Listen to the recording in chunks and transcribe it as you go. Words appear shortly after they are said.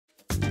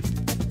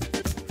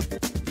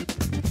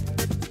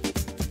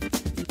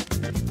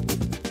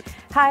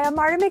Hi, I'm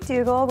Marta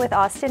McDougall with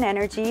Austin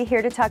Energy,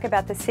 here to talk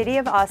about the City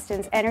of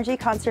Austin's Energy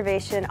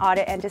Conservation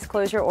Audit and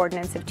Disclosure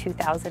Ordinance of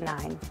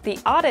 2009. The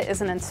audit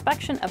is an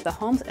inspection of the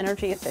home's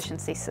energy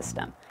efficiency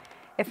system.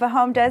 If a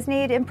home does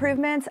need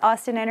improvements,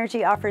 Austin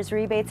Energy offers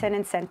rebates and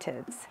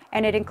incentives.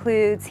 And it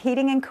includes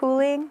heating and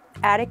cooling,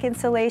 attic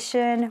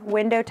insulation,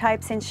 window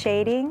types and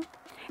shading,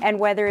 and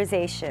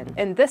weatherization.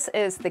 And this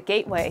is the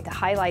gateway to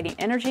highlighting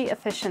energy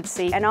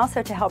efficiency and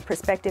also to help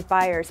prospective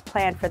buyers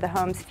plan for the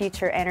home's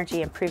future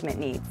energy improvement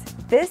needs.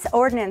 This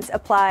ordinance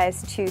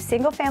applies to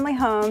single-family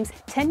homes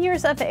 10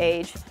 years of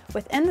age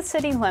within the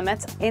city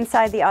limits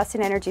inside the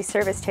Austin Energy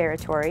service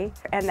territory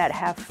and that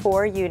have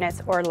 4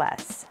 units or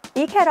less.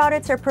 ECAD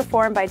audits are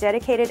performed by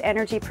dedicated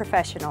energy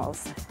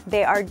professionals.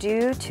 They are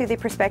due to the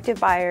prospective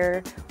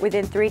buyer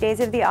within 3 days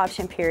of the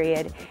option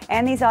period,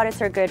 and these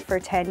audits are good for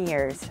 10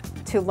 years.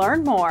 To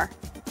learn more,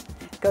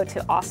 go to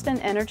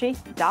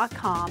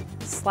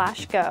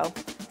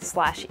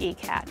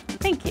austinenergy.com/go/ECAD.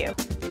 Thank you.